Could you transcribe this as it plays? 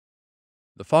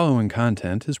The following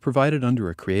content is provided under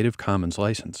a Creative Commons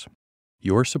license.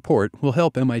 Your support will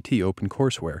help MIT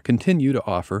OpenCourseware continue to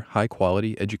offer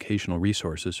high-quality educational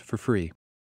resources for free.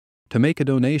 To make a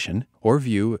donation or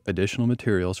view additional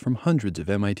materials from hundreds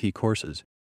of MIT courses,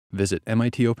 visit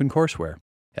MIT OpenCourseware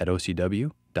at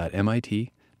ocw.mit.edu.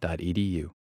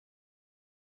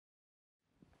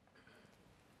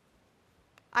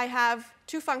 I have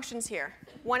two functions here.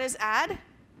 One is add,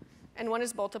 and one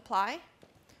is multiply.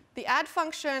 The add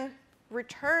function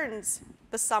returns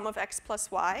the sum of x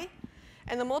plus y,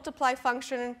 and the multiply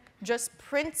function just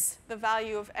prints the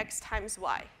value of x times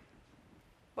y,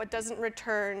 but doesn't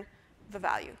return the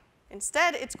value.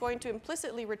 Instead, it's going to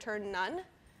implicitly return none,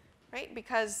 right,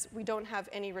 because we don't have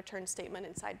any return statement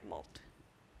inside mult.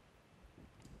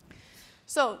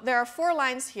 So there are 4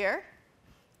 lines here,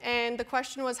 and the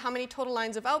question was how many total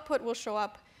lines of output will show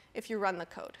up if you run the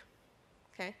code.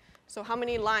 Okay? So how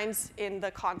many lines in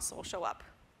the console show up?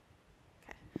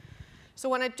 Okay. So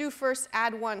when I do first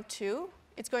add 1, 2,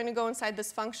 it's going to go inside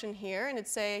this function here, and it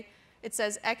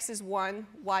says x is 1,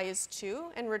 y is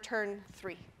 2, and return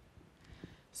 3.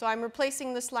 So I'm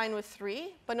replacing this line with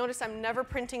 3, but notice I'm never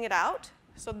printing it out.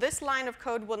 So this line of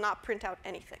code will not print out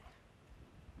anything.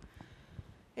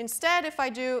 Instead, if I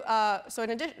do, so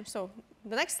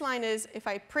the next line is if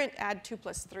I print add 2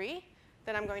 plus 3,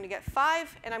 then I'm going to get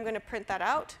 5, and I'm going to print that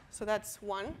out. So that's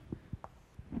one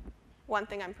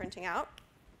thing I'm printing out.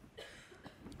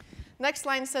 Next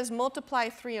line says multiply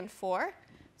 3 and 4.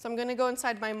 So I'm going to go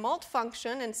inside my mult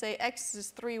function and say x is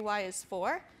 3, y is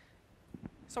 4.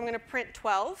 So I'm going to print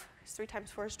 12. 3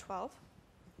 times 4 is 12.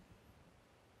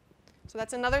 So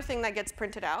that's another thing that gets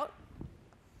printed out.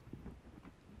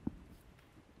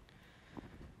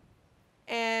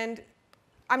 And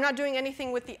I'm not doing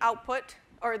anything with the output,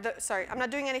 or I'm not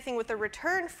doing anything with the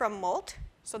return from mult.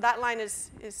 So that line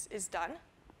is done.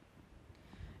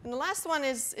 And the last one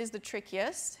is the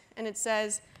trickiest, and it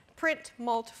says print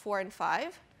mult 4 and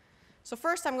 5. So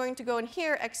first I'm going to go in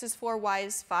here, x is 4, y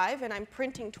is 5, and I'm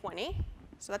printing 20.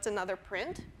 So that's another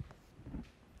print.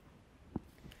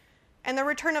 And the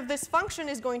return of this function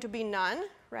is going to be none,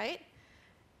 right?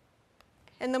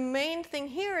 And the main thing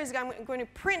here is I'm going to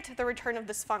print the return of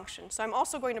this function. So I'm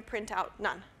also going to print out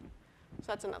none. So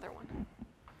that's another one.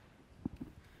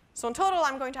 So in total,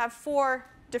 I'm going to have 4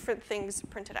 different things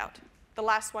printed out, the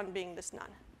last one being this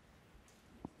none.